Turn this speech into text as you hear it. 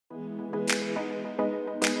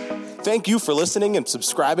Thank you for listening and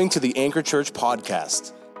subscribing to the Anchor Church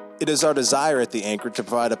podcast. It is our desire at the Anchor to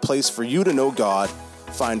provide a place for you to know God,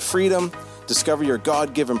 find freedom, discover your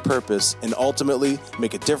God-given purpose, and ultimately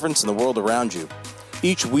make a difference in the world around you.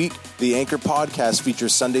 Each week, the Anchor podcast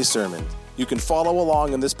features Sunday sermon. You can follow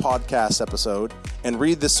along in this podcast episode and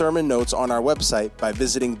read the sermon notes on our website by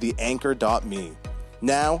visiting theanchor.me.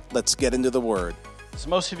 Now, let's get into the Word. As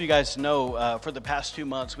most of you guys know, for the past 2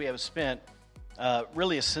 months, we have spent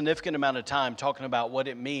really a significant amount of time talking about what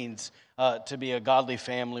it means to be a godly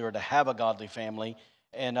family or to have a godly family.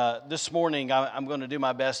 And this morning, I'm going to do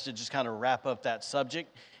my best to just kind of wrap up that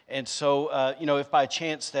subject. And so, if by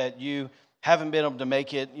chance that you haven't been able to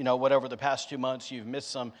make it, whatever the past 2 months, you've missed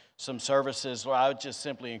some services, well, I would just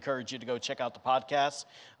simply encourage you to go check out the podcast.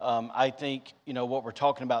 I think, what we're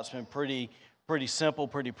talking about has been pretty simple,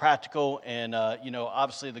 pretty practical, and,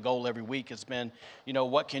 obviously the goal every week has been,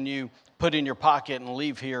 what can you put in your pocket and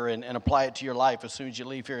leave here and apply it to your life as soon as you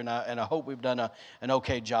leave here, and I hope we've done an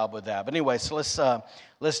okay job with that. But anyway, so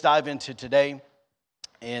let's dive into today,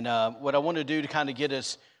 and what I want to do to kind of get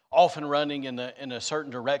us off and running in a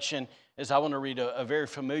certain direction is I want to read a very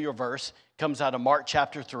familiar verse. It comes out of Mark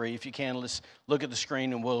chapter 3. If you can, let's look at the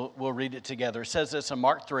screen and we'll read it together. It says this in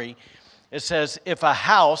Mark 3. It says, if a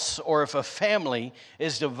house or if a family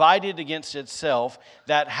is divided against itself,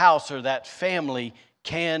 that house or that family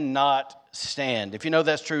cannot stand. If you know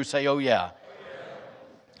that's true, say, oh yeah.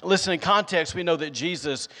 Listen, in context, we know that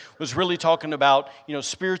Jesus was really talking about,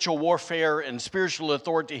 spiritual warfare and spiritual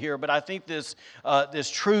authority here. But I think this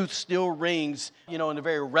truth still rings, in a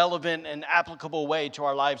very relevant and applicable way to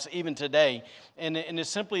our lives even today. And it's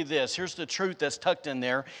simply this. Here's the truth that's tucked in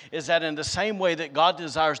there, is that in the same way that God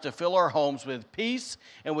desires to fill our homes with peace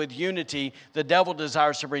and with unity, the devil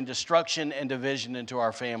desires to bring destruction and division into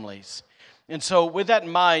our families. And so with that in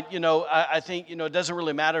mind, I think, it doesn't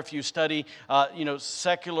really matter if you study,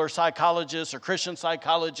 secular psychologists or Christian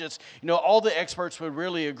psychologists. All the experts would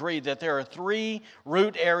really agree that there are 3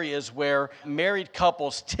 root areas where married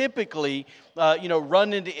couples typically,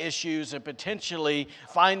 run into issues and potentially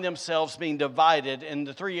find themselves being divided. And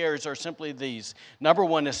the 3 areas are simply these. Number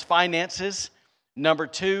 1 is finances. Number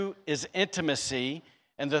 2 is intimacy.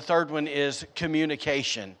 And the third one is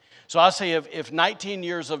communication. So I say if 19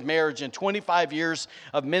 years of marriage and 25 years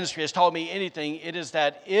of ministry has taught me anything, it is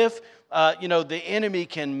that if, the enemy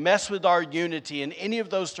can mess with our unity in any of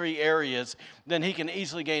those 3 areas, then he can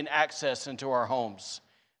easily gain access into our homes.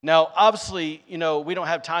 Now, obviously, we don't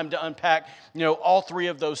have time to unpack, all 3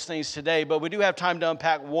 of those things today, but we do have time to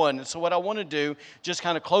unpack one. And so what I want to do, just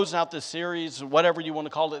kind of closing out this series, whatever you want to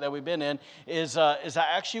call it that we've been in, is I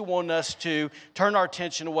actually want us to turn our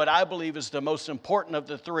attention to what I believe is the most important of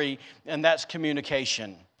the 3, and that's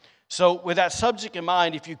communication. So with that subject in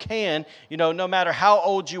mind, if you can, no matter how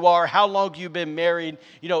old you are, how long you've been married,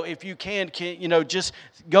 if you can, just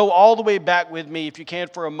go all the way back with me, if you can,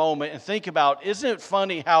 for a moment and think about, isn't it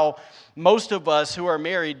funny how most of us who are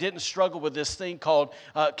married didn't struggle with this thing called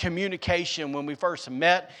communication when we first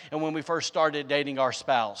met and when we first started dating our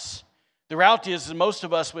spouse? The reality is most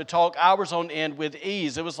of us would talk hours on end with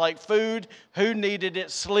ease. It was like food, who needed it,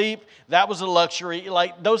 sleep, that was a luxury.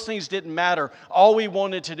 Like those things didn't matter. All we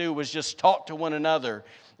wanted to do was just talk to one another.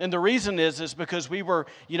 And the reason is because we were,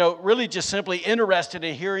 really just simply interested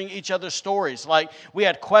in hearing each other's stories. Like we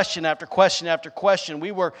had question after question after question.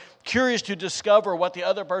 We were curious to discover what the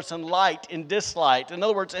other person liked and disliked. In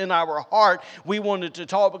other words, in our heart, we wanted to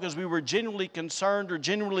talk because we were genuinely concerned or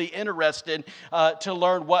genuinely interested to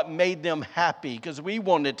learn what made them happy, because we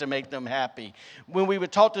wanted to make them happy. When we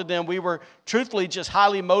would talk to them, we were truthfully just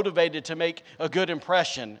highly motivated to make a good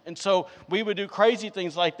impression. And so we would do crazy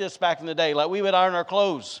things like this back in the day. Like we would iron our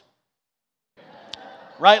clothes.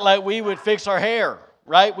 Right, like we would fix our hair,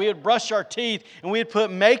 right? We would brush our teeth and we'd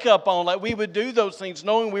put makeup on. Like we would do those things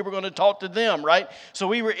knowing we were going to talk to them, right? So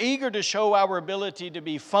we were eager to show our ability to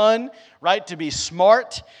be fun, right? To be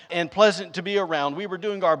smart and pleasant to be around. We were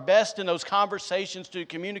doing our best in those conversations to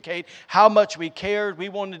communicate how much we cared. We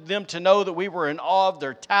wanted them to know that we were in awe of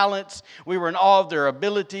their talents. We were in awe of their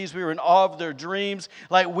abilities. We were in awe of their dreams.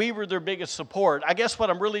 Like we were their biggest support. I guess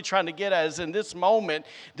what I'm really trying to get at is in this moment,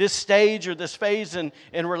 this stage or this phase in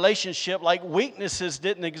relationship, like weaknesses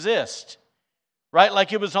didn't exist. Right?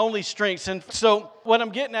 Like it was only strengths. And so what I'm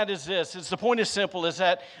getting at is this. The point is simple, is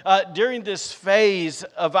that during this phase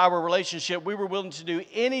of our relationship, we were willing to do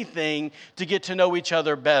anything to get to know each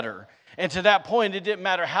other better. And to that point, it didn't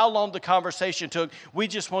matter how long the conversation took. We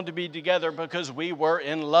just wanted to be together because we were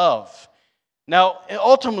in love. Now,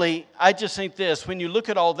 ultimately, I just think this. When you look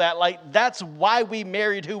at all that, like that's why we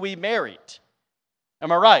married who we married.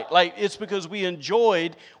 Am I right? Like, it's because we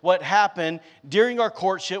enjoyed what happened during our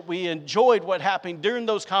courtship. We enjoyed what happened during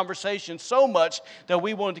those conversations so much that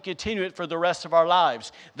we wanted to continue it for the rest of our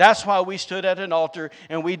lives. That's why we stood at an altar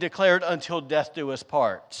and we declared, until death do us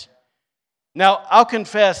part. Now, I'll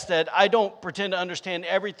confess that I don't pretend to understand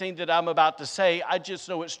everything that I'm about to say. I just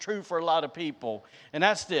know it's true for a lot of people. And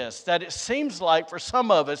that's this, that it seems like for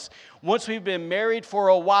some of us, once we've been married for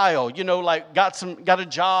a while, like got a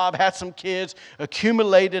job, had some kids,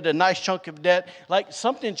 accumulated a nice chunk of debt, like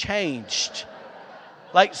something changed.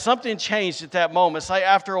 Like something changed at that moment. It's like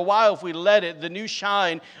after a while, if we let it, the new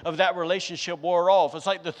shine of that relationship wore off. It's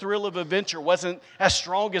like the thrill of adventure wasn't as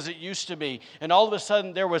strong as it used to be. And all of a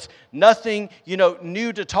sudden, there was nothing,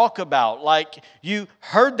 new to talk about. Like you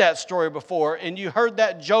heard that story before, and you heard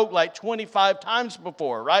that joke like 25 times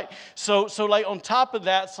before, right? So like on top of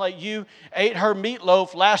that, it's like you ate her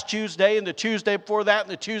meatloaf last Tuesday, and the Tuesday before that,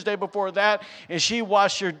 and the Tuesday before that, and she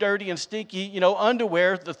washed your dirty and stinky,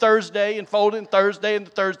 underwear the Thursday and folded Thursday and the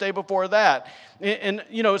Thursday before that. And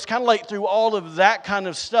it's kind of like through all of that kind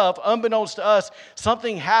of stuff, unbeknownst to us,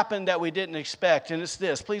 something happened that we didn't expect. And it's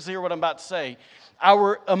this. Please hear what I'm about to say.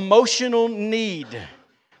 Our emotional need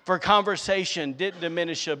for conversation didn't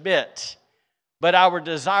diminish a bit, but our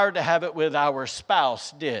desire to have it with our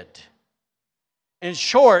spouse did. In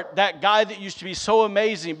short, that guy that used to be so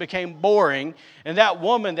amazing became boring, and that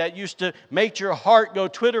woman that used to make your heart go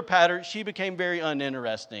twitter-patter, she became very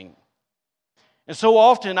uninteresting. And so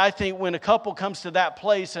often, I think when a couple comes to that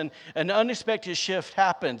place and an unexpected shift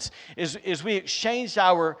happens, is we exchange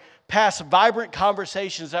our past vibrant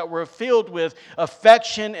conversations that were filled with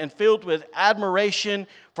affection and filled with admiration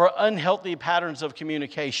for unhealthy patterns of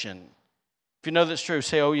communication. If you know that's true,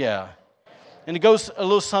 say, oh yeah. And it goes a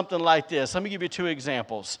little something like this. Let me give you 2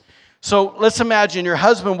 examples. So let's imagine your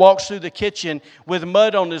husband walks through the kitchen with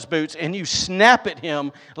mud on his boots and you snap at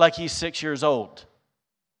him like he's 6 years old.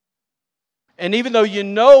 And even though you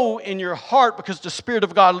know in your heart, because the Spirit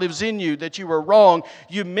of God lives in you, that you were wrong,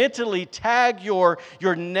 you mentally tag your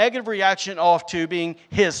negative reaction off to being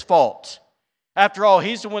his fault. After all,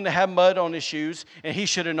 he's the one that had mud on his shoes, and he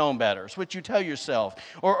should have known better. It's what you tell yourself.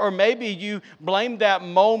 Or maybe you blame that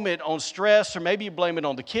moment on stress, or maybe you blame it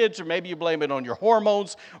on the kids, or maybe you blame it on your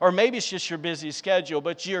hormones, or maybe it's just your busy schedule,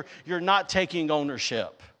 but you're not taking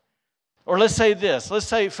ownership. Or let's say this. Let's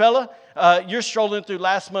say, fella, you're strolling through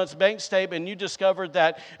last month's bank statement and you discovered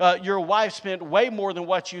that your wife spent way more than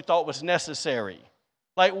what you thought was necessary.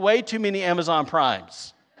 Like way too many Amazon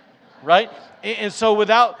Primes, right? And so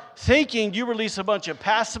without thinking, you release a bunch of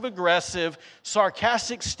passive-aggressive,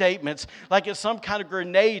 sarcastic statements like it's some kind of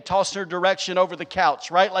grenade tossed in her direction over the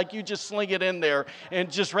couch, right? Like you just sling it in there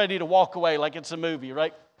and just ready to walk away like it's a movie,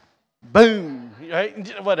 right? Boom,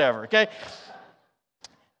 right? Whatever, okay?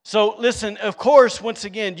 So listen, of course, once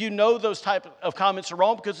again, you know those type of comments are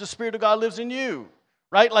wrong because the Spirit of God lives in you,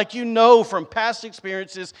 right? Like you know from past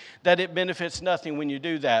experiences that it benefits nothing when you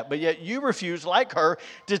do that. But yet you refuse, like her,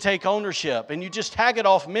 to take ownership. And you just tag it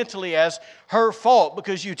off mentally as her fault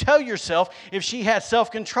because you tell yourself if she had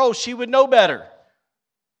self-control, she would know better.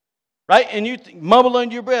 Right? And you mumble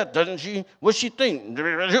under your breath, doesn't she? What's she think?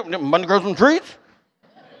 Money grows on trees?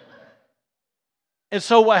 And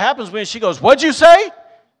so what happens when she goes, what'd you say?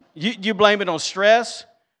 You blame it on stress,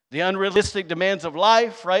 the unrealistic demands of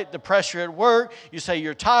life, right? The pressure at work. You say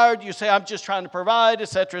you're tired. You say, I'm just trying to provide, et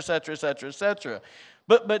cetera, et cetera, et cetera, et cetera.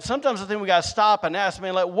 But sometimes I think we got to stop and ask,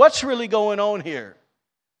 man, like, what's really going on here?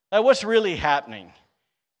 Like, what's really happening?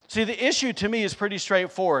 See, the issue to me is pretty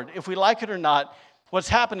straightforward. If we like it or not, what's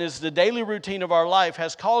happened is the daily routine of our life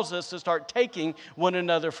has caused us to start taking one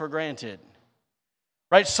another for granted.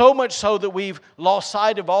 Right? So much so that we've lost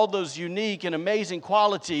sight of all those unique and amazing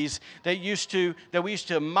qualities that we used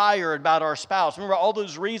to admire about our spouse. Remember all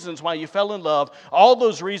those reasons why you fell in love, all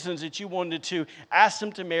those reasons that you wanted to ask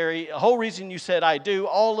them to marry, the whole reason you said I do,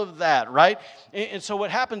 all of that, right? And so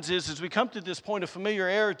what happens is we come to this point of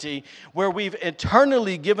familiarity where we've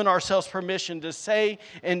internally given ourselves permission to say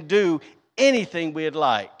and do anything we'd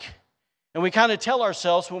like. And we kind of tell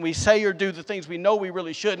ourselves when we say or do the things we know we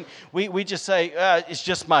really shouldn't, we just say, it's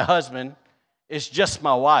just my husband, it's just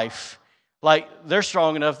my wife. Like, they're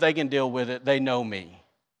strong enough, they can deal with it, they know me.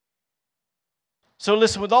 So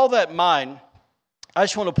listen, with all that in mind, I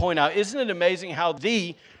just want to point out, isn't it amazing how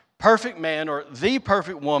the perfect man or the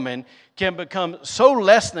perfect woman can become so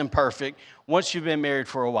less than perfect once you've been married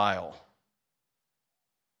for a while?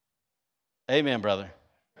 Amen, brother.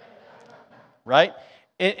 Right?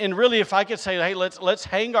 And really, if I could say, hey, let's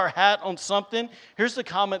hang our hat on something. Here's the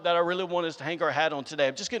comment that I really want us to hang our hat on today.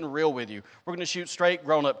 I'm just getting real with you. We're going to shoot straight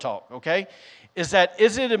grown-up talk, okay? isn't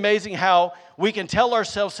it amazing how we can tell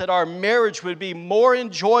ourselves that our marriage would be more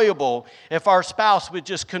enjoyable if our spouse would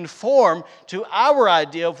just conform to our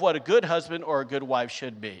idea of what a good husband or a good wife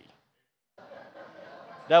should be?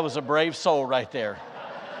 That was a brave soul right there.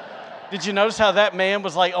 Did you notice how that man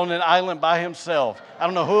was like on an island by himself? I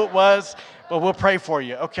don't know who it was, but we'll pray for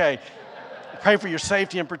you. Okay. Pray for your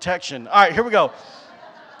safety and protection. All right, here we go.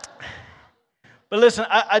 But listen,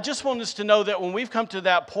 I just want us to know that when we've come to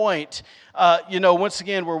that point, once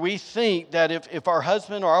again, where we think that if our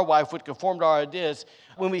husband or our wife would conform to our ideas,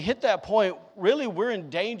 when we hit that point, really we're in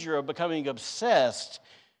danger of becoming obsessed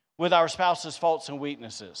with our spouse's faults and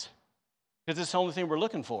weaknesses. Because it's the only thing we're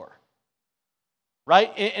looking for.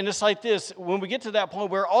 Right? And it's like this. When we get to that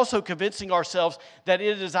point, we're also convincing ourselves that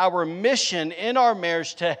it is our mission in our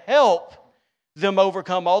marriage to help them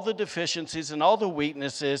overcome all the deficiencies and all the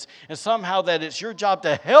weaknesses, and somehow that it's your job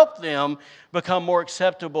to help them become more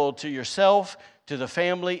acceptable to yourself, to the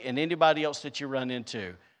family, and anybody else that you run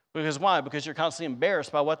into. Because why? Because you're constantly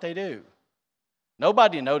embarrassed by what they do.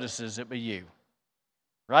 Nobody notices it but you.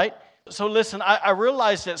 Right? So listen, I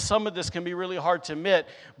realize that some of this can be really hard to admit,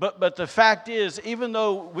 but the fact is, even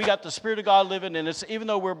though we got the Spirit of God living in us, even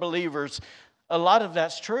though we're believers, a lot of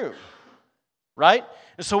that's true. Right?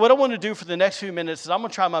 And so what I want to do for the next few minutes is I'm going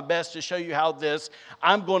to try my best to show you how this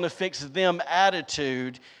I'm going to fix them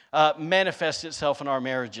attitude manifests itself in our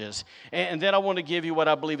marriages. And then I want to give you what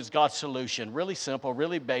I believe is God's solution. Really simple,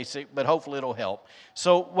 really basic, but hopefully it'll help.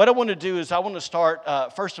 So what I want to do is I want to start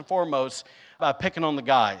first and foremost by picking on the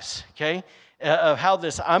guys, okay? Of how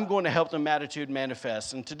this I'm going to help them attitude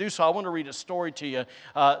manifests. And to do so, I want to read a story to you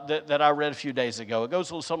that I read a few days ago. It goes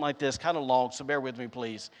a little something like this, kind of long, so bear with me,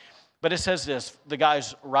 please. But it says this, the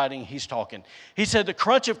guy's writing, he's talking. He said, the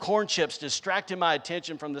crunch of corn chips distracted my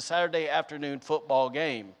attention from the Saturday afternoon football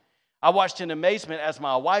game. I watched in amazement as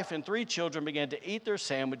my wife and 3 children began to eat their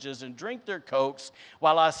sandwiches and drink their Cokes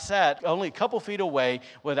while I sat only a couple feet away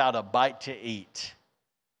without a bite to eat.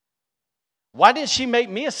 Why didn't she make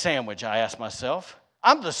me a sandwich, I asked myself.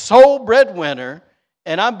 I'm the sole breadwinner,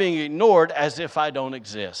 and I'm being ignored as if I don't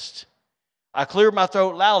exist. I cleared my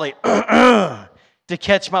throat loudly to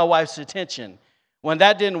catch my wife's attention. When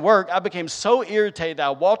that didn't work, I became so irritated that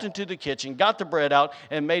I walked into the kitchen, got the bread out,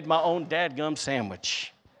 and made my own dadgum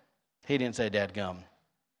sandwich. He didn't say dadgum.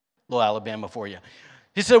 Little Alabama for you.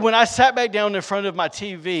 He said, when I sat back down in front of my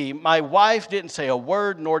TV, my wife didn't say a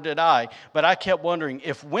word, nor did I. But I kept wondering,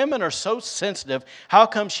 if women are so sensitive, how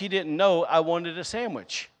come she didn't know I wanted a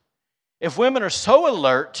sandwich? If women are so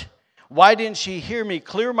alert, why didn't she hear me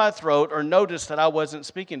clear my throat or notice that I wasn't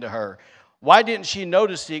speaking to her? Why didn't she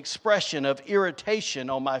notice the expression of irritation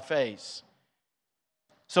on my face?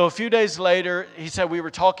 So a few days later, he said, we were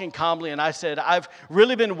talking calmly, and I said, I've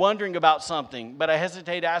really been wondering about something, but I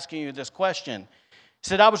hesitate asking you this question. He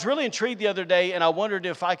said, I was really intrigued the other day, and I wondered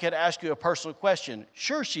if I could ask you a personal question.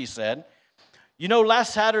 Sure, she said. You know,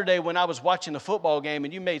 last Saturday when I was watching the football game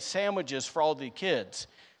and you made sandwiches for all the kids,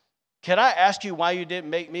 could I ask you why you didn't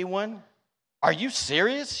make me one? Are you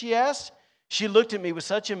serious, she asked. She looked at me with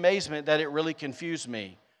such amazement that it really confused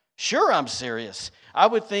me. Sure, I'm serious. I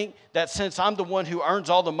would think that since I'm the one who earns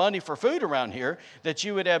all the money for food around here, that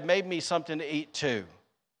you would have made me something to eat too.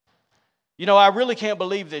 You know, I really can't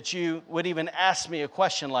believe that you would even ask me a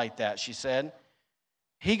question like that, she said.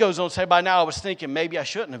 He goes on to say, by now I was thinking maybe I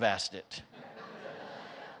shouldn't have asked it.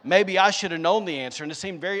 Maybe I should have known the answer, and it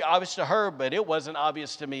seemed very obvious to her, but it wasn't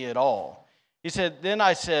obvious to me at all. He said, then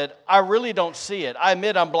I said, I really don't see it. I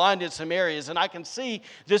admit I'm blind in some areas, and I can see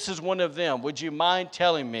this is one of them. Would you mind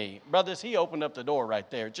telling me? Brothers, he opened up the door right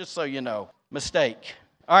there, just so you know. Mistake.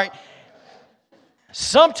 All right.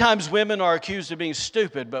 Sometimes women are accused of being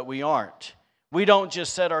stupid, but we aren't. We don't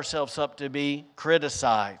just set ourselves up to be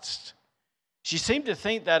criticized. She seemed to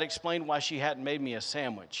think that explained why she hadn't made me a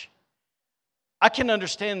sandwich. I can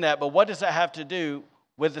understand that, but what does that have to do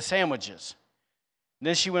with the sandwiches? And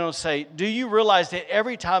then she went on to say, do you realize that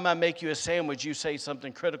every time I make you a sandwich, you say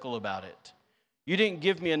something critical about it? You didn't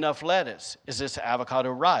give me enough lettuce. Is this avocado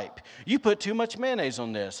ripe? You put too much mayonnaise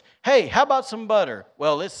on this. Hey, how about some butter?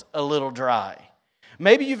 Well, it's a little dry.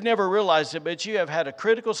 Maybe you've never realized it, but you have had a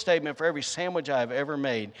critical statement for every sandwich I have ever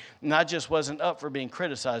made. And I just wasn't up for being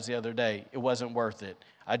criticized the other day. It wasn't worth it.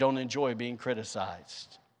 I don't enjoy being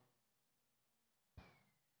criticized.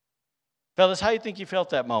 Fellas, how do you think you felt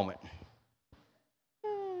that moment?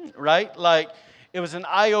 Right? Like, it was an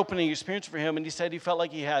eye-opening experience for him, and he said he felt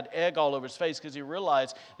like he had egg all over his face because he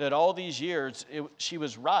realized that all these years, she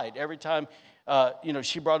was right. Every time,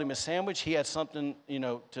 she brought him a sandwich, he had something,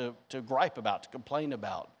 to gripe about, to complain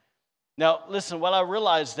about. Now, listen, while I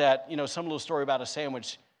realized that, some little story about a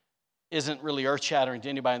sandwich isn't really earth-shattering to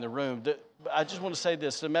anybody in the room. I just want to say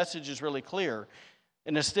this. The message is really clear.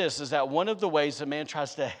 And it's this, is that one of the ways a man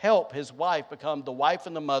tries to help his wife become the wife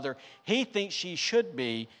and the mother he thinks she should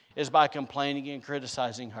be is by complaining and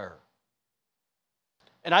criticizing her.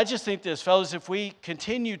 And I just think this, fellas, if we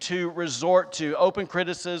continue to resort to open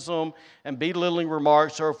criticism and belittling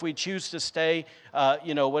remarks, or if we choose to stay,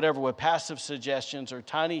 with passive suggestions or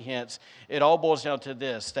tiny hints, it all boils down to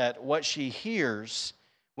this, that what she hears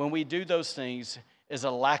when we do those things is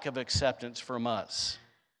a lack of acceptance from us.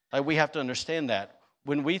 Like, we have to understand that.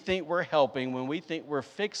 When we think we're helping, when we think we're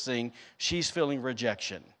fixing, she's feeling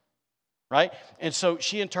rejection. Right? And so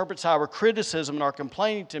she interprets our criticism and our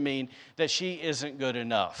complaining to mean that she isn't good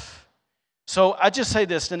enough. So I just say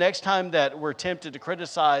this, the next time that we're tempted to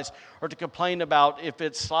criticize or to complain about if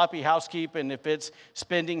it's sloppy housekeeping, if it's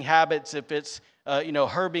spending habits, if it's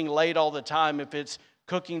her being late all the time, if it's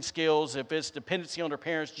cooking skills, if it's dependency on her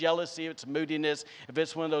parents, jealousy, if it's moodiness, if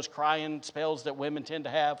it's one of those crying spells that women tend to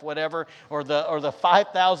have, whatever, or the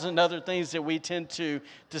 5,000 other things that we tend to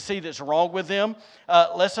see that's wrong with them,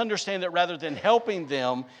 let's understand that rather than helping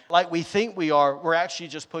them like we think we are, we're actually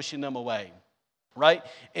just pushing them away. Right?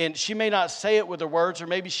 And she may not say it with her words, or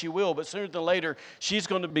maybe she will, but sooner than later, she's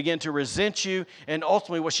going to begin to resent you, and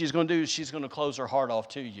ultimately what she's going to do is she's going to close her heart off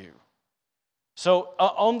to you. So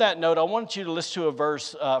on that note, I want you to listen to a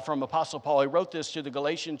verse from Apostle Paul. He wrote this to the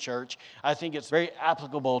Galatian church. I think it's very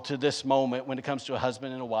applicable to this moment when it comes to a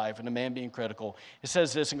husband and a wife and a man being critical. It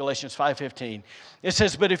says this in Galatians 5:15. It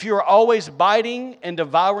says, "But if you are always biting and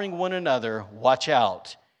devouring one another, watch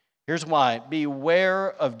out." Here's why.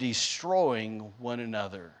 Beware of destroying one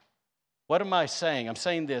another. What am I saying? I'm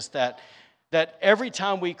saying this, that every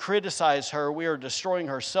time we criticize her, we are destroying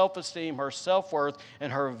her self-esteem, her self-worth,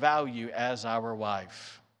 and her value as our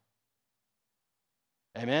wife.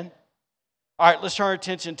 Amen? All right, let's turn our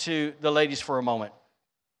attention to the ladies for a moment.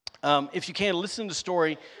 If you can, listen to the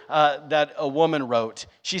story that a woman wrote.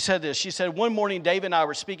 She said this. She said, "One morning, Dave and I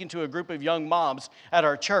were speaking to a group of young moms at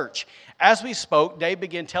our church. As we spoke, Dave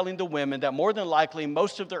began telling the women that more than likely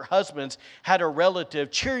most of their husbands had a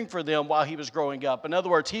relative cheering for them while he was growing up. In other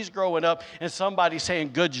words, he's growing up and somebody's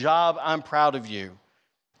saying, 'Good job, I'm proud of you.'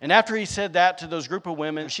 And after he said that to those group of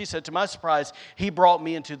women, she said, to my surprise, he brought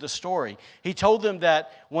me into the story. He told them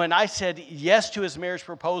that when I said yes to his marriage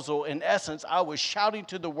proposal, in essence, I was shouting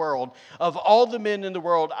to the world, 'Of all the men in the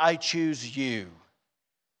world, I choose you.'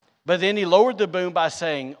 But then he lowered the boom by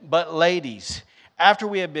saying, 'But ladies, after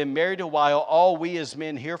we have been married a while, all we as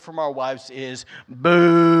men hear from our wives is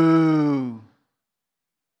boo.'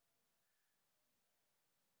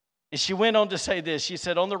 And she went on to say this. She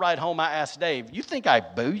said, 'On the ride home, I asked Dave, you think I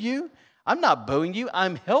boo you? I'm not booing you.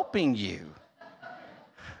 I'm helping you.'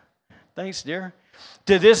 Thanks, dear.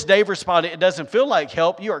 To this, Dave responded, 'It doesn't feel like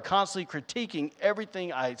help. You are constantly critiquing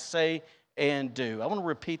everything I say and do.'" I want to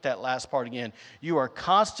repeat that last part again. You are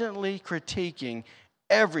constantly critiquing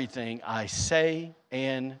everything I say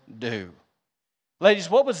and do.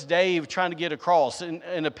 Ladies, what was Dave trying to get across?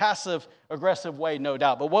 In a passive-aggressive way, no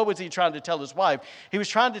doubt. But what was he trying to tell his wife? He was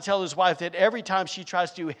trying to tell his wife that every time she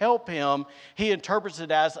tries to help him, he interprets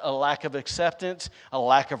it as a lack of acceptance, a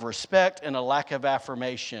lack of respect, and a lack of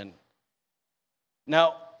affirmation.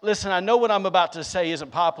 Now, listen, I know what I'm about to say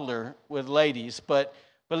isn't popular with ladies, but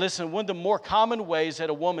listen, one of the more common ways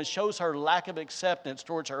that a woman shows her lack of acceptance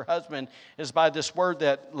towards her husband is by this word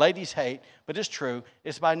that ladies hate, but it's true,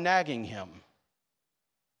 it's by nagging him.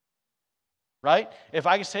 Right? If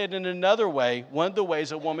I can say it in another way, one of the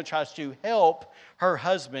ways a woman tries to help her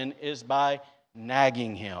husband is by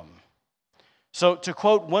nagging him. So to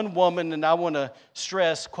quote one woman, and I want to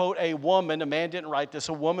stress, quote a woman, a man didn't write this,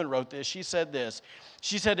 a woman wrote this. She said this.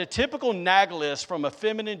 She said, "A typical nag list from a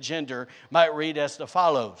feminine gender might read as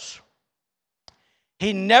follows.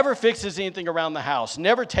 He never fixes anything around the house,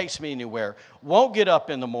 never takes me anywhere, won't get up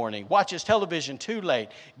in the morning, watches television too late,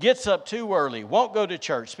 gets up too early, won't go to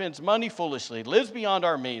church, spends money foolishly, lives beyond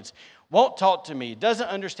our means, won't talk to me, doesn't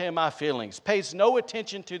understand my feelings, pays no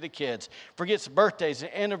attention to the kids, forgets birthdays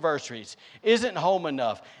and anniversaries, isn't home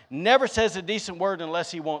enough, never says a decent word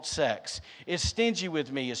unless he wants sex, is stingy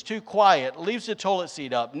with me, is too quiet, leaves the toilet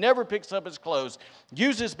seat up, never picks up his clothes,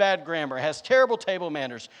 uses bad grammar, has terrible table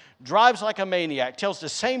manners, drives like a maniac, tells the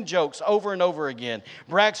same jokes over and over again,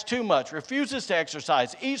 brags too much, refuses to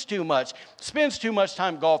exercise, eats too much, spends too much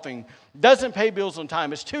time golfing, doesn't pay bills on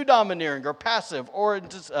time, is too domineering or passive or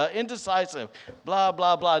indecisive, blah,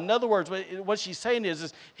 blah, blah." In other words, what she's saying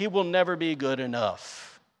is he will never be good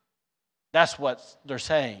enough. That's what they're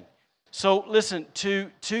saying. So listen,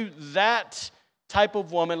 to that type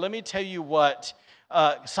of woman, let me tell you what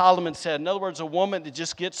Solomon said. In other words, a woman that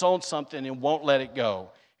just gets on something and won't let it go.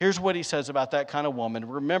 Here's what he says about that kind of woman.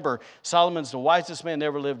 Remember, Solomon's the wisest man that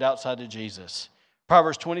ever lived outside of Jesus.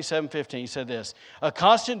 Proverbs 27:15, he said this, a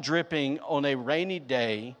constant dripping on a rainy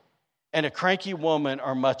day and a cranky woman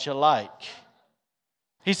are much alike.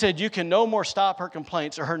 He said, you can no more stop her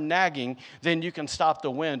complaints or her nagging than you can stop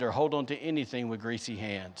the wind or hold on to anything with greasy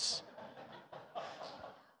hands.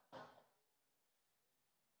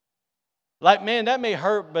 Like, man, that may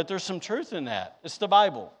hurt, but there's some truth in that. It's the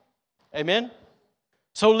Bible. Amen?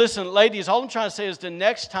 So listen, ladies, all I'm trying to say is the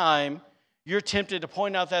next time you're tempted to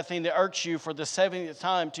point out that thing that irks you for the 70th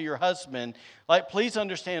time to your husband, like, please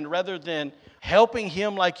understand, rather than helping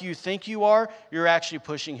him like you think you are, you're actually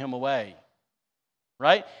pushing him away.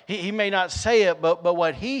 Right? He may not say it, but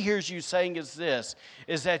what he hears you saying is this,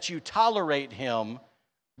 is that you tolerate him,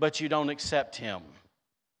 but you don't accept him.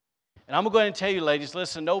 And I'm going to go ahead and tell you, ladies,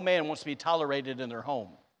 listen, no man wants to be tolerated in their home.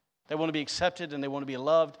 They want to be accepted and they want to be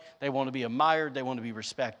loved. They want to be admired. They want to be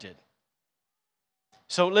respected.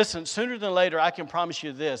 So listen, sooner than later, I can promise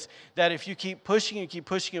you this, that if you keep pushing and keep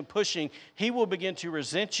pushing and pushing, he will begin to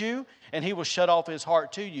resent you and he will shut off his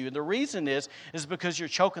heart to you. And the reason is because you're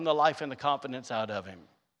choking the life and the confidence out of him.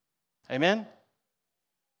 Amen?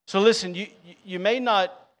 So listen, you may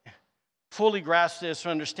not fully grasp this or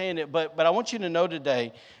understand it, but I want you to know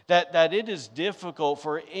today that it is difficult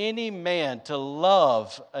for any man to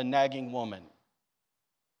love a nagging woman.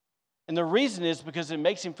 And the reason is because it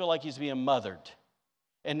makes him feel like he's being mothered.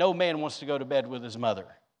 And no man wants to go to bed with his mother.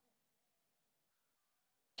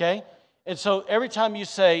 Okay? And so every time you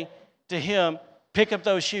say to him, pick up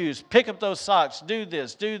those shoes, pick up those socks, do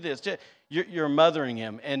this, you're mothering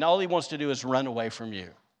him. And all he wants to do is run away from you.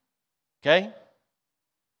 Okay?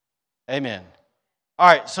 Amen. All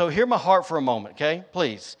right, so hear my heart for a moment, okay?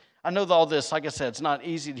 Please. I know that all this, like I said, it's not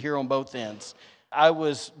easy to hear on both ends. I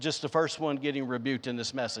was just the first one getting rebuked in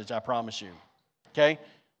this message, I promise you. Okay?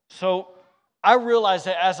 So I realize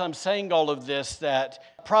that as I'm saying all of this,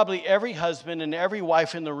 that probably every husband and every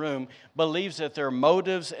wife in the room believes that their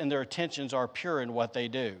motives and their intentions are pure in what they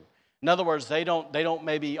do. In other words, they don't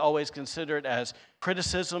maybe always consider it as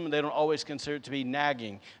criticism, and they don't always consider it to be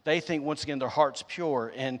nagging. They think, once again, their heart's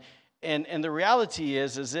pure. And the reality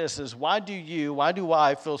is why do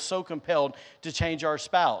I feel so compelled to change our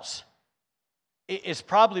spouse? It's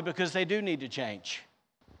probably because they do need to change.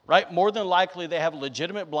 Right? More than likely, they have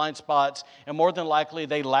legitimate blind spots, and more than likely,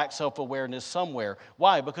 they lack self-awareness somewhere.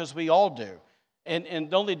 Why? Because we all do. And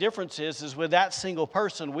the only difference is with that single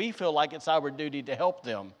person, we feel like it's our duty to help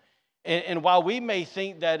them. And while we may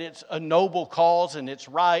think that it's a noble cause and it's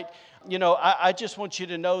right, you know, I just want you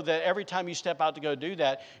to know that every time you step out to go do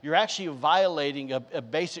that, you're actually violating a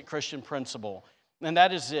basic Christian principle. And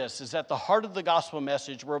that is this, is that the heart of the gospel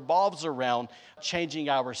message revolves around changing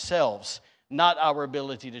ourselves, not our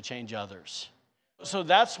ability to change others. So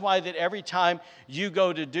that's why that every time you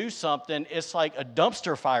go to do something, it's like a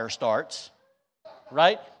dumpster fire starts,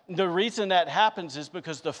 right? The reason that happens is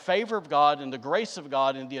because the favor of God and the grace of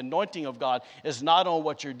God and the anointing of God is not on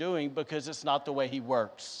what you're doing, because it's not the way He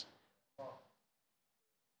works.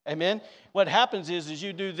 Amen? What happens is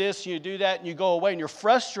you do this, you do that, and you go away, and you're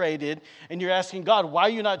frustrated, and you're asking God, why are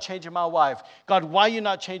you not changing my wife? God, why are you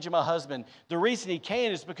not changing my husband? The reason He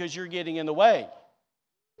can't is because you're getting in the way.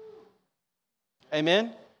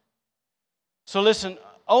 Amen? So listen,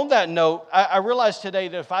 on that note, I realized today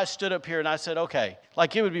that if I stood up here and I said, okay,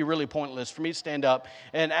 like it would be really pointless for me to stand up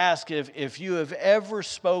and ask if you have ever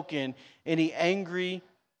spoken any angry,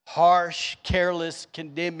 harsh, careless,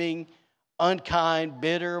 condemning, unkind,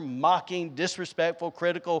 bitter, mocking, disrespectful,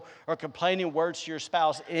 critical, or complaining words to your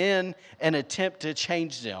spouse in an attempt to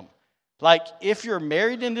change them. Like, if you're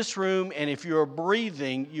married in this room and if you're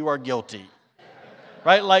breathing, you are guilty.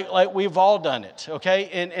 Right? Like we've all done it, okay?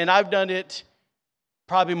 And I've done it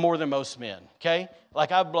probably more than most men, okay?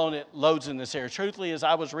 Like, I've blown it loads in this area. Truthfully, as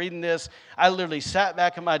I was reading this, I literally sat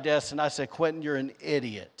back at my desk and I said, Quentin, you're an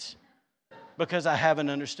idiot, because I haven't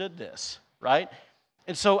understood this, right?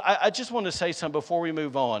 And so I just want to say something before we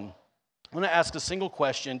move on. I want to ask a single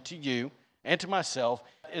question to you and to myself,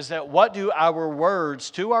 is that what do our words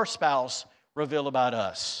to our spouse reveal about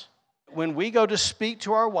us? When we go to speak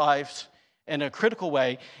to our wives in a critical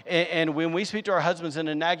way, and when we speak to our husbands in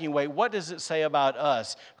a nagging way, what does it say about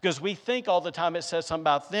us? Because we think all the time it says something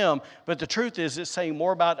about them, but the truth is it's saying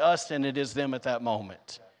more about us than it is them at that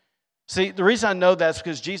moment. See, the reason I know that is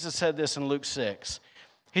because Jesus said this in Luke 6.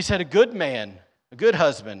 He said, a good man, a good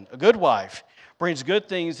husband, a good wife brings good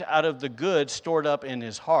things out of the good stored up in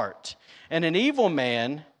his heart. And an evil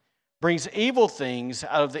man brings evil things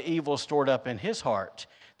out of the evil stored up in his heart.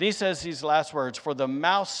 Then he says these last words, for the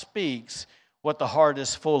mouth speaks what the heart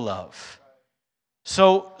is full of.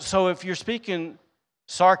 So if you're speaking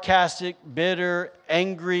sarcastic, bitter,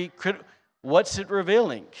 angry, what's it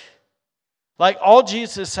revealing? Like all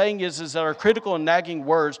Jesus is saying is that our critical and nagging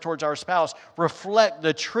words towards our spouse reflect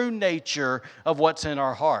the true nature of what's in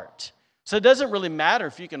our heart. So it doesn't really matter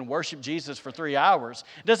if you can worship Jesus for 3 hours.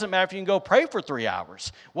 It doesn't matter if you can go pray for 3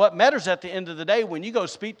 hours. What matters at the end of the day, when you go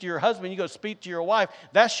speak to your husband, you go speak to your wife,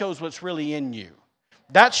 that shows what's really in you.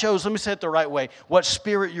 That shows, let me say it the right way, what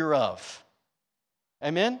spirit you're of.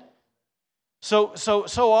 Amen? So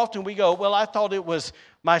often we go, well, I thought it was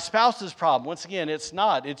my spouse's problem. Once again, it's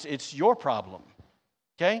not. It's your problem.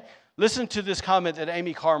 Okay? Listen to this comment that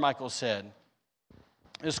Amy Carmichael said.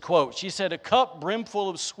 This quote, she said, a cup brimful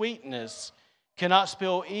of sweetness cannot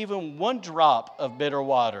spill even one drop of bitter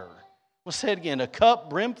water. We'll say it again. A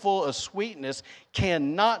cup brimful of sweetness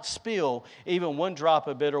cannot spill even one drop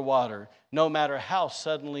of bitter water, no matter how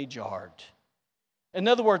suddenly jarred. In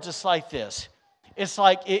other words, it's like this. It's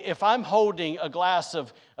like if I'm holding a glass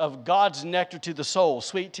of God's nectar to the soul,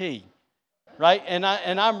 sweet tea, right? And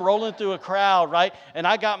I'm rolling through a crowd, right? And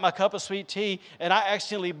I got my cup of sweet tea, and I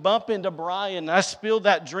accidentally bump into Brian, and I spilled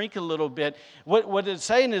that drink a little bit. What it's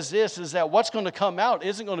saying is this, is that what's going to come out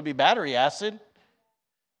isn't going to be battery acid,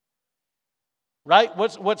 right?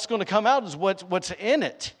 What's going to come out is what's in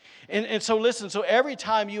it. And so listen, so every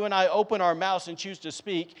time you and I open our mouths and choose to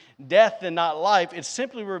speak death and not life, it's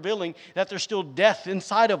simply revealing that there's still death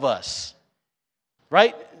inside of us,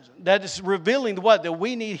 right? That is revealing what? That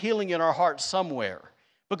we need healing in our hearts somewhere.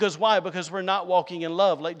 Because why? Because we're not walking in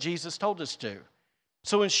love like Jesus told us to.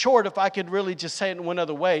 So in short, if I could really just say it in one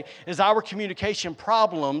other way, is our communication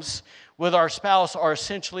problems with our spouse are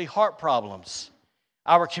essentially heart problems.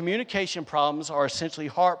 Our communication problems are essentially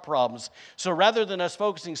heart problems. So rather than us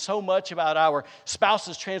focusing so much about our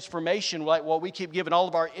spouse's transformation, like what we keep giving all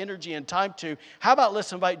of our energy and time to, how about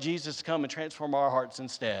let's invite Jesus to come and transform our hearts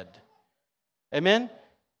instead? Amen?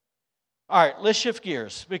 All right, let's shift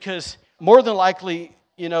gears, because more than likely,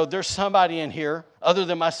 there's somebody in here, other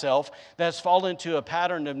than myself, that's fallen into a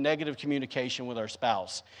pattern of negative communication with our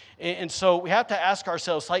spouse. And so we have to ask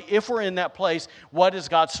ourselves, like, if we're in that place, what is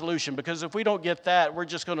God's solution? Because if we don't get that, we're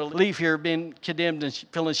just going to leave here being condemned and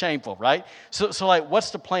feeling shameful, right? So like,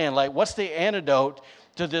 what's the plan? Like, what's the antidote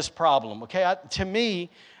to this problem? Okay, to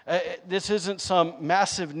me, this isn't some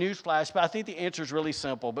massive newsflash, but I think the answer is really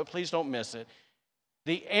simple, but please don't miss it.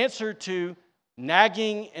 The answer to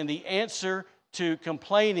nagging and the answer to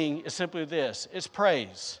complaining is simply this. It's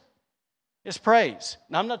praise. It's praise.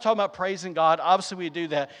 Now, I'm not talking about praising God. Obviously, we do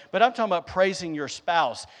that. But I'm talking about praising your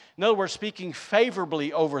spouse. In other words, speaking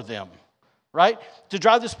favorably over them, right? To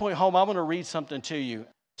drive this point home, I'm going to read something to you.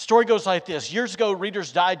 The story goes like this. Years ago,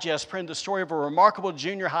 Reader's Digest printed the story of a remarkable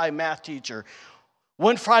junior high math teacher.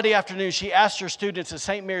 One Friday afternoon, she asked her students at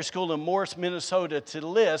St. Mary's School in Morris, Minnesota, to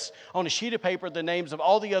list on a sheet of paper the names of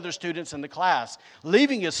all the other students in the class,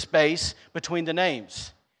 leaving a space between the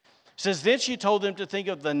names. It says, then she told them to think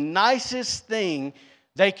of the nicest thing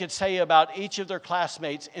they could say about each of their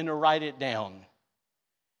classmates and to write it down.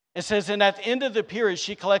 It says, and at the end of the period,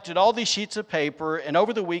 she collected all these sheets of paper, and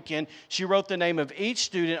over the weekend, she wrote the name of each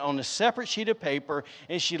student on a separate sheet of paper,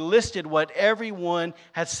 and she listed what everyone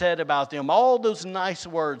had said about them. All those nice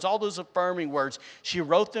words, all those affirming words, she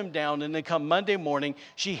wrote them down, and then come Monday morning,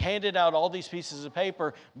 she handed out all these pieces of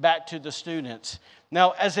paper back to the students.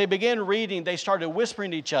 Now, as they began reading, they started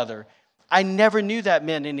whispering to each other, I never knew that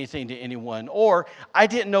meant anything to anyone, or I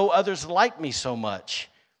didn't know others liked me so much.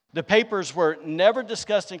 The papers were never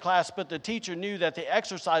discussed in class, but the teacher knew that the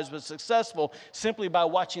exercise was successful simply by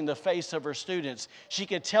watching the face of her students. She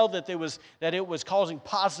could tell that it was causing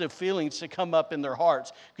positive feelings to come up in their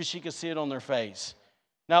hearts because she could see it on their face.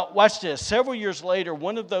 Now, watch this. Several years later,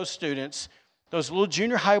 one of those students, those little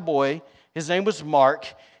junior high boy, his name was Mark.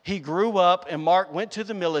 He grew up, and Mark went to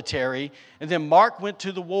the military, and then Mark went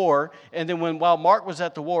to the war, and then while Mark was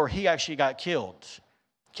at the war, he actually got killed.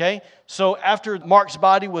 Okay, so after Mark's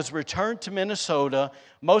body was returned to Minnesota,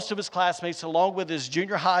 most of his classmates, along with his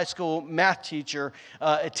junior high school math teacher,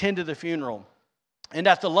 attended the funeral. And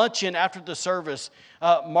at the luncheon after the service,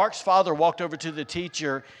 Mark's father walked over to the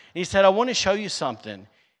teacher, and he said, I want to show you something.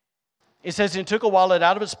 He says he took a wallet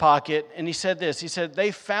out of his pocket, and he said this. He said,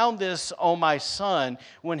 they found this on my son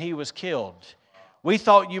when he was killed. We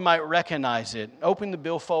thought you might recognize it. Opening the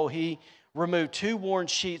billfold, he removed 2 worn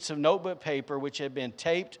sheets of notebook paper which had been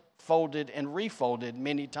taped, folded, and refolded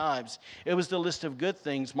many times. It was the list of good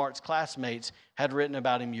things Mark's classmates had written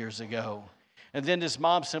about him years ago. And then his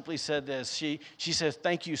mom simply said this. She says,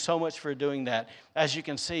 thank you so much for doing that. As you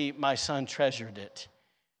can see, my son treasured it.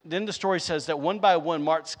 then the story says that one by one,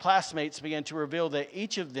 Mark's classmates began to reveal that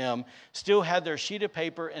each of them still had their sheet of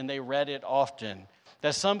paper and they read it often.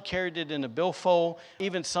 That some carried it in a billfold,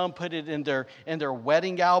 even some put it in their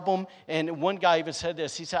wedding album. And one guy even said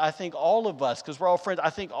this. He said, I think all of us, because we're all friends, I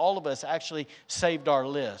think all of us actually saved our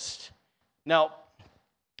list. Now,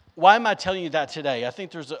 why am I telling you that today? I think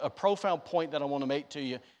there's a profound point that I want to make to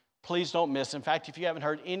you. Please don't miss. In fact, if you haven't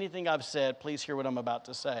heard anything I've said, please hear what I'm about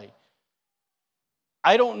to say.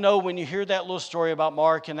 I don't know when you hear that little story about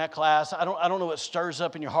Mark in that class. I don't know what stirs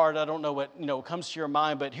up in your heart. I don't know what comes to your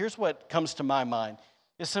mind. But here's what comes to my mind.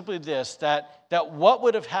 It's simply this, that what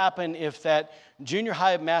would have happened if that junior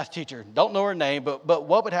high math teacher, don't know her name, but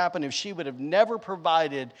what would happen if she would have never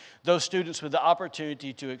provided those students with the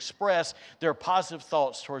opportunity to express their positive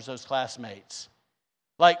thoughts towards those classmates?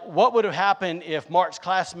 Like, what would have happened if Mark's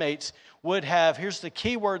classmates would have, here's the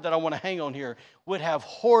key word that I want to hang on here, would have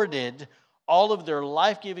hoarded all of their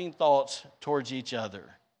life-giving thoughts towards each other?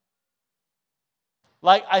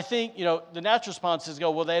 Like, I think, the natural response is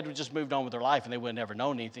well, they had just moved on with their life and they would have never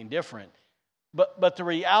known anything different. But the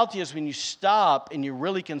reality is when you stop and you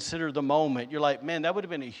really consider the moment, you're like, man, that would have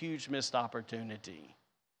been a huge missed opportunity.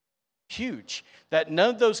 Huge. That none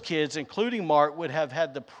of those kids, including Mark, would have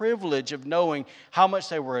had the privilege of knowing how much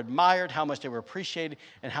they were admired, how much they were appreciated,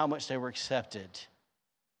 and how much they were accepted.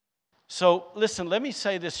 So, listen, let me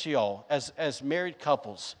say this to y'all as married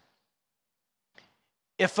couples.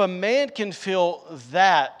 If a man can feel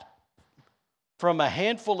that from a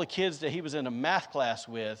handful of kids that he was in a math class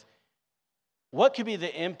with, what could be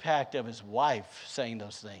the impact of his wife saying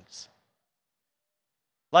those things?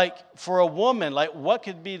 Like, for a woman, like, what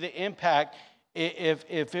could be the impact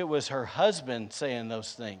if it was her husband saying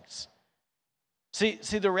those things? See,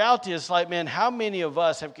 the reality is, like, man, how many of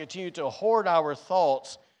us have continued to hoard our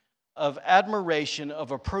thoughts of admiration,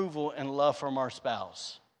 of approval, and love from our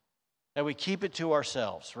spouse? That we keep it to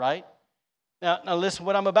ourselves, right? Now listen,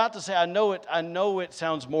 what I'm about to say, I know it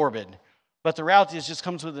sounds morbid, but the reality is just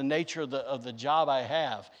comes with the nature of the job I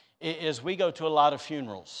have, is we go to a lot of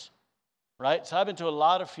funerals, right? So I've been to a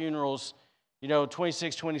lot of funerals,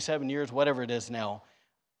 26, 27 years, whatever it is now.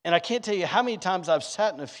 And I can't tell you how many times I've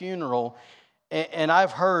sat in a funeral and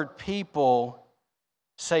I've heard people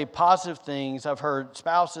say positive things. I've heard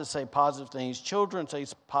spouses say positive things, children say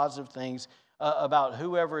positive things about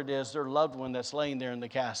whoever it is, their loved one that's laying there in the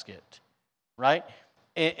casket, right?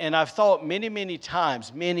 And I've thought many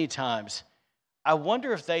times, I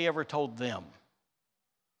wonder if they ever told them,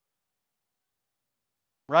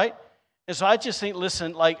 right? And so I just think,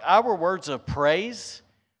 listen, like our words of praise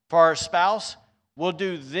for our spouse will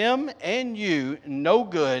do them and you no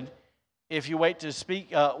good if you wait to speak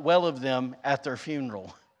well of them at their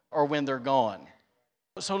funeral or when they're gone.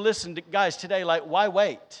 So listen, guys, today, like, why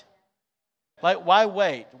wait? Like, why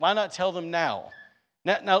wait? Why not tell them now?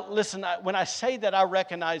 Now listen, when I say that, I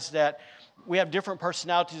recognize that we have different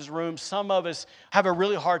personalities in the room. Some of us have a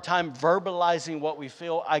really hard time verbalizing what we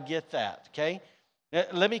feel. I get that, okay?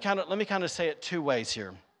 Let me kind of say it two ways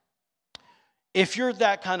here. If you're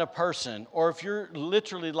that kind of person, or if you're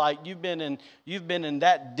literally like you've been in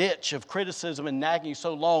that ditch of criticism and nagging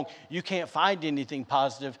so long you can't find anything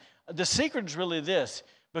positive, the secret is really this,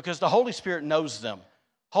 because the Holy Spirit knows them.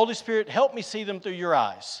 Holy Spirit, help me see them through your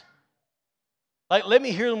eyes. Like, let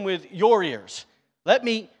me hear them with your ears. Let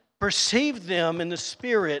me perceive them in the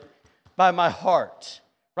Spirit by my heart.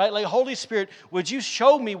 Right? Like, Holy Spirit, would you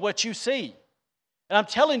show me what you see? And I'm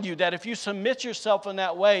telling you that if you submit yourself in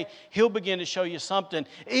that way, He'll begin to show you something.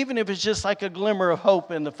 Even if it's just like a glimmer of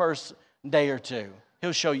hope in the first day or two,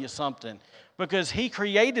 He'll show you something. Because He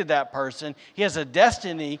created that person. He has a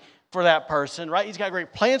destiny for that person, right? He's got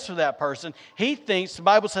great plans for that person. He thinks, the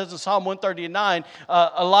Bible says in Psalm 139,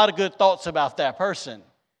 a lot of good thoughts about that person.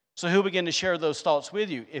 So He'll begin to share those thoughts with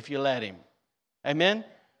you if you let Him. Amen?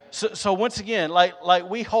 So once again, like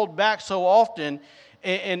we hold back so often,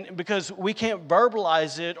 and because we can't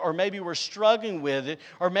verbalize it, or maybe we're struggling with it,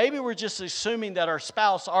 or maybe we're just assuming that our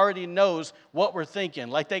spouse already knows what we're thinking,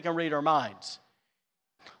 like they can read our minds.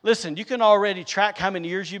 Listen, you can already track how many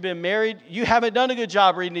years you've been married. You haven't done a good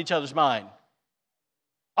job reading each other's mind.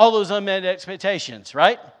 All those unmet expectations,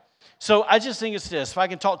 right? So I just think it's this. If I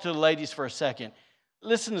can talk to the ladies for a second.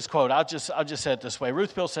 Listen to this quote. I'll just say it this way.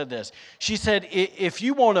 Ruth Pill said this. She said, if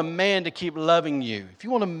you want a man to keep loving you,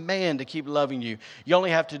 you only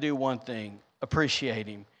have to do one thing. Appreciate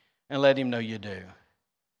him and let him know you do.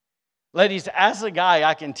 Ladies, as a guy,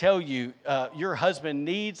 I can tell you, your husband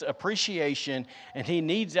needs appreciation and he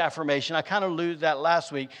needs affirmation. I kind of alluded that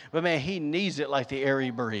last week, but man, he needs it like the air he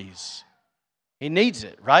breathes. He needs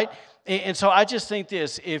it, right? And so I just think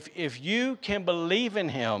this, if you can believe in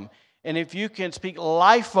him and if you can speak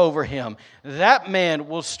life over him, that man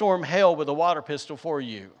will storm hell with a water pistol for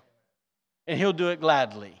you. And he'll do it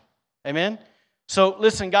gladly. Amen? So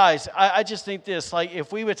listen, guys, I just think this, like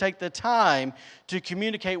if we would take the time to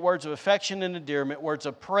communicate words of affection and endearment, words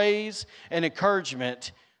of praise and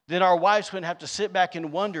encouragement, then our wives wouldn't have to sit back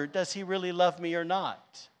and wonder, does he really love me or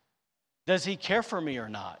not? Does he care for me or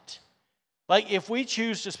not? Like if we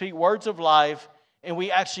choose to speak words of life and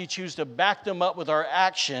we actually choose to back them up with our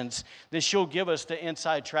actions, then she'll give us the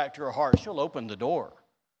inside track to her heart. She'll open the door.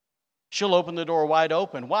 She'll open the door wide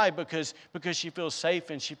open. Why? Because she feels safe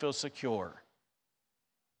and she feels secure.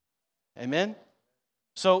 Amen?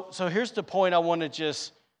 So here's the point I want to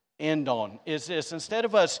just end on, is this. Instead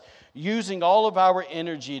of us using all of our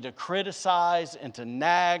energy to criticize and to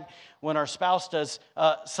nag when our spouse does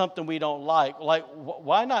something we don't like,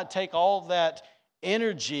 why not take all that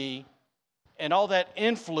energy and all that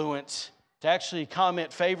influence to actually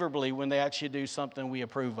comment favorably when they actually do something we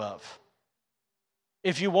approve of?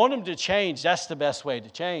 If you want them to change, that's the best way to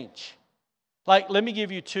change. Like, let me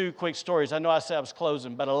give you 2 quick stories. I know I said I was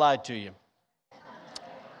closing, but I lied to you.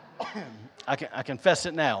 I confess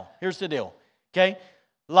it now. Here's the deal, okay?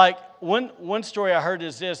 Like, one story I heard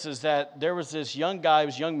is that there was this young guy, he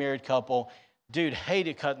was a young married couple. Dude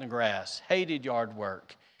hated cutting the grass, hated yard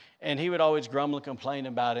work. And he would always grumble and complain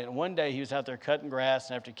about it. And one day he was out there cutting grass,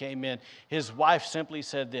 and after he came in, his wife simply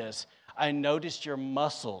said this, "I noticed your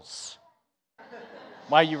muscles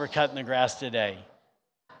while you were cutting the grass today."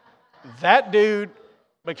 That dude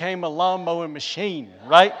became a lawn mowing machine,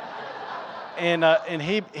 right? And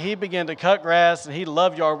he began to cut grass, and he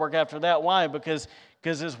loved yard work after that. Why? Because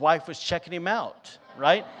his wife was checking him out,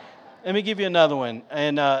 right? Let me give you another one.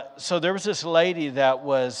 And so there was this lady that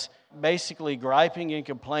was basically griping and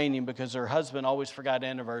complaining because her husband always forgot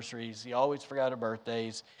anniversaries. He always forgot her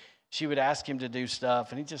birthdays. She would ask him to do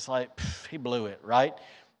stuff, and he just like, he blew it, right?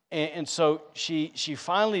 And so she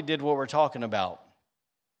finally did what we're talking about.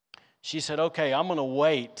 She said, okay, I'm going to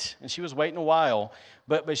wait. And she was waiting a while,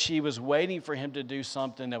 but she was waiting for him to do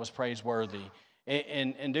something that was praiseworthy.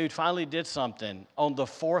 And dude finally did something on the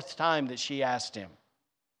 4th time that she asked him.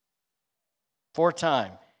 4th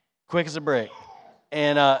time, quick as a brick.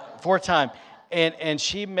 And 4th time. And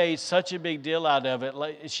she made such a big deal out of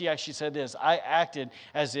it. She actually said this, I acted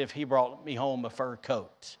as if he brought me home a fur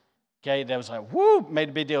coat. Okay, that was like, whoo, made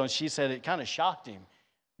a big deal. And she said it kind of shocked him,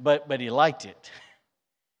 but he liked it.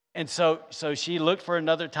 And so she looked for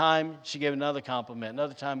another time. She gave another compliment.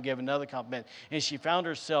 Another time, gave another compliment. And she found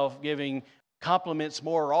herself giving compliments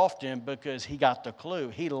more often because he got the clue.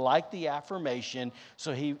 He liked the affirmation,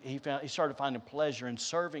 so he started finding pleasure in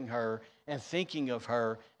serving her and thinking of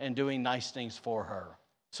her and doing nice things for her.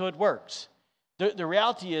 So it works. The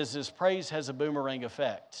reality is praise has a boomerang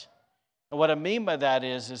effect. And what I mean by that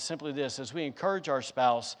is simply this: as we encourage our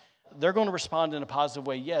spouse, they're going to respond in a positive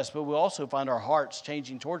way, yes, but we'll also find our hearts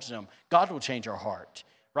changing towards them. God will change our heart,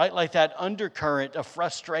 right? Like that undercurrent of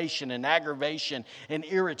frustration and aggravation and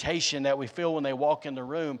irritation that we feel when they walk in the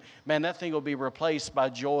room, man, that thing will be replaced by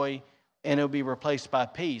joy, and it'll be replaced by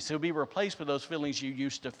peace. It'll be replaced with those feelings you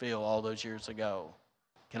used to feel all those years ago.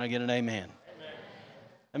 Can I get an amen? Amen.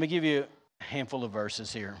 Let me give you a handful of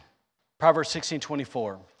verses here. Proverbs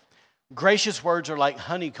 16:24. Gracious words are like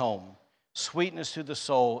honeycomb, sweetness to the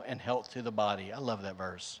soul and health to the body. I love that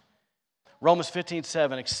verse. Romans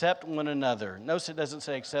 15:7, accept one another. Notice it doesn't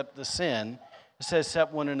say accept the sin. It says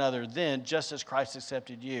accept one another then, just as Christ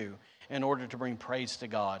accepted you, in order to bring praise to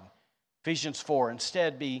God. Ephesians 4,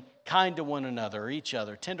 instead be kind to one another or each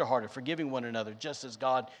other, tenderhearted, forgiving one another, just as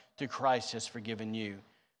God through Christ has forgiven you.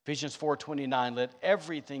 Ephesians 4:29, let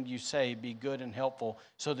everything you say be good and helpful,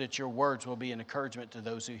 so that your words will be an encouragement to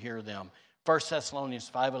those who hear them. 1 Thessalonians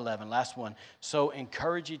 5:11, last one. So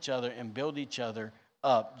encourage each other and build each other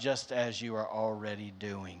up, just as you are already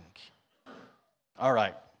doing. All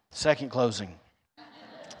right, second closing.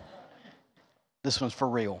 This one's for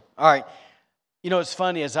real. All right. You know, it's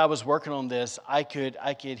funny, as I was working on this, I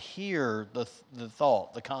could hear the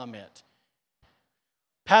thought, the comment.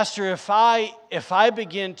 Pastor, if I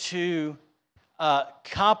begin to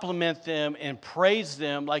compliment them and praise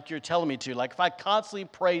them like you're telling me to, like if I constantly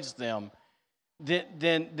praise them,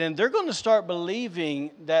 then they're going to start believing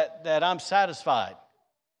that I'm satisfied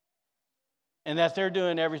and that they're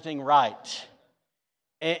doing everything right.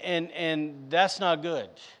 And that's not good,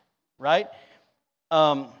 right?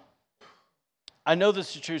 I know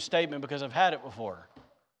this is a true statement because I've had it before.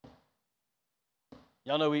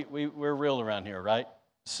 Y'all know we're real around here, right?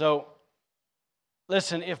 So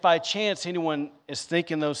listen, if by chance anyone is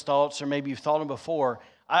thinking those thoughts, or maybe you've thought them before,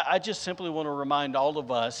 I just simply want to remind all of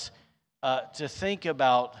us to think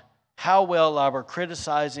about how well our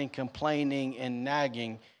criticizing, complaining, and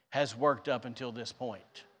nagging has worked up until this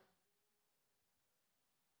point.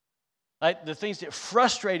 Right? The things that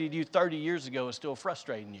frustrated you 30 years ago is still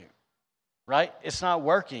frustrating you. Right? It's not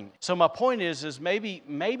working. So my point is maybe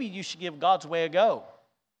you should give God's way a go.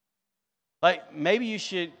 Like, maybe you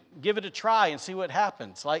should give it a try and see what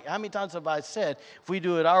happens. Like, how many times have I said, if we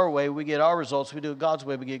do it our way, we get our results. If we do it God's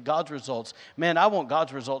way, we get God's results. Man, I want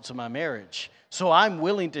God's results in my marriage. So I'm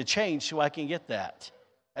willing to change so I can get that.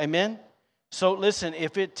 Amen? So listen,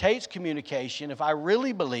 if it takes communication, if I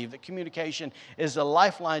really believe that communication is the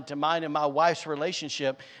lifeline to mine and my wife's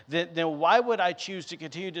relationship, then why would I choose to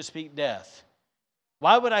continue to speak death?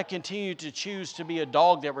 Why would I continue to choose to be a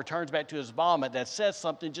dog that returns back to his vomit, that says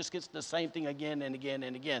something, just gets the same thing again and again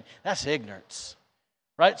and again? That's ignorance,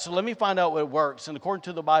 right? So let me find out what works. And according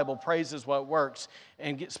to the Bible, praise is what works,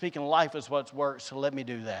 and speaking life is what works, so let me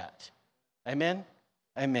do that. Amen?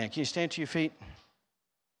 Amen. Can you stand to your feet?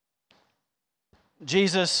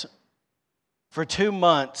 Jesus, for 2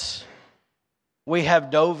 months, we have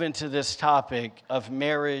dove into this topic of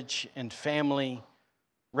marriage and family,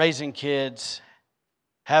 raising kids,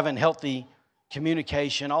 having healthy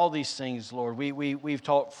communication, all these things, Lord. We've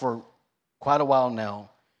talked for quite a while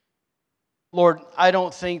now. Lord, I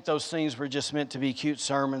don't think those things were just meant to be cute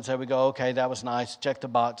sermons that we go, okay, that was nice, check the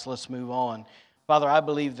box, let's move on. Father, I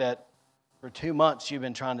believe that for 2 months you've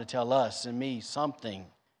been trying to tell us and me something.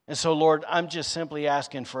 And so, Lord, I'm just simply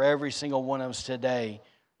asking for every single one of us today,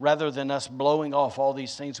 rather than us blowing off all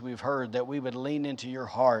these things we've heard, that we would lean into your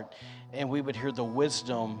heart and we would hear the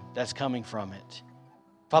wisdom that's coming from it.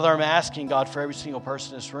 Father, I'm asking, God, for every single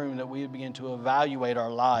person in this room that we would begin to evaluate our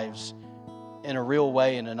lives in a real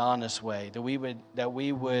way, in an honest way, that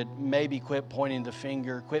we would maybe quit pointing the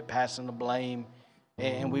finger, quit passing the blame,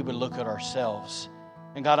 and we would look at ourselves.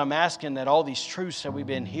 And God, I'm asking that all these truths that we've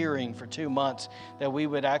been hearing for 2 months, that we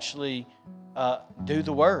would actually do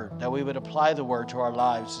the Word, that we would apply the Word to our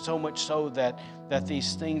lives, so much so that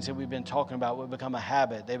these things that we've been talking about would become a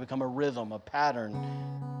habit, they become a rhythm, a pattern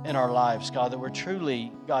in our lives, God, that we're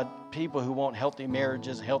truly, God, people who want healthy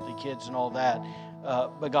marriages, healthy kids and all that.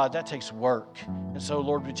 But God, that takes work. And so,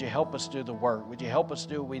 Lord, would you help us do the work? Would you help us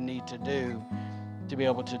do what we need to do to be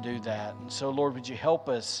able to do that? And so, Lord, would you help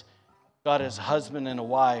us, God, as a husband and a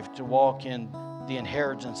wife, to walk in the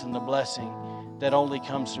inheritance and the blessing that only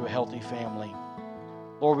comes through a healthy family.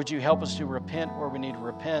 Lord, would you help us to repent where we need to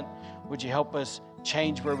repent? Would you help us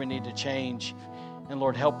change where we need to change? And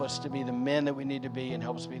Lord, help us to be the men that we need to be, and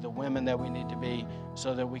help us be the women that we need to be,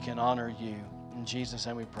 so that we can honor you. In Jesus'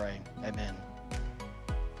 name we pray. Amen.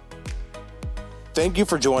 Thank you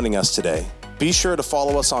for joining us today. Be sure to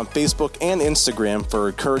follow us on Facebook and Instagram for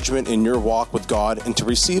encouragement in your walk with God and to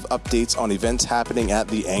receive updates on events happening at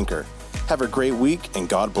The Anchor. Have a great week, and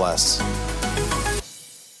God bless.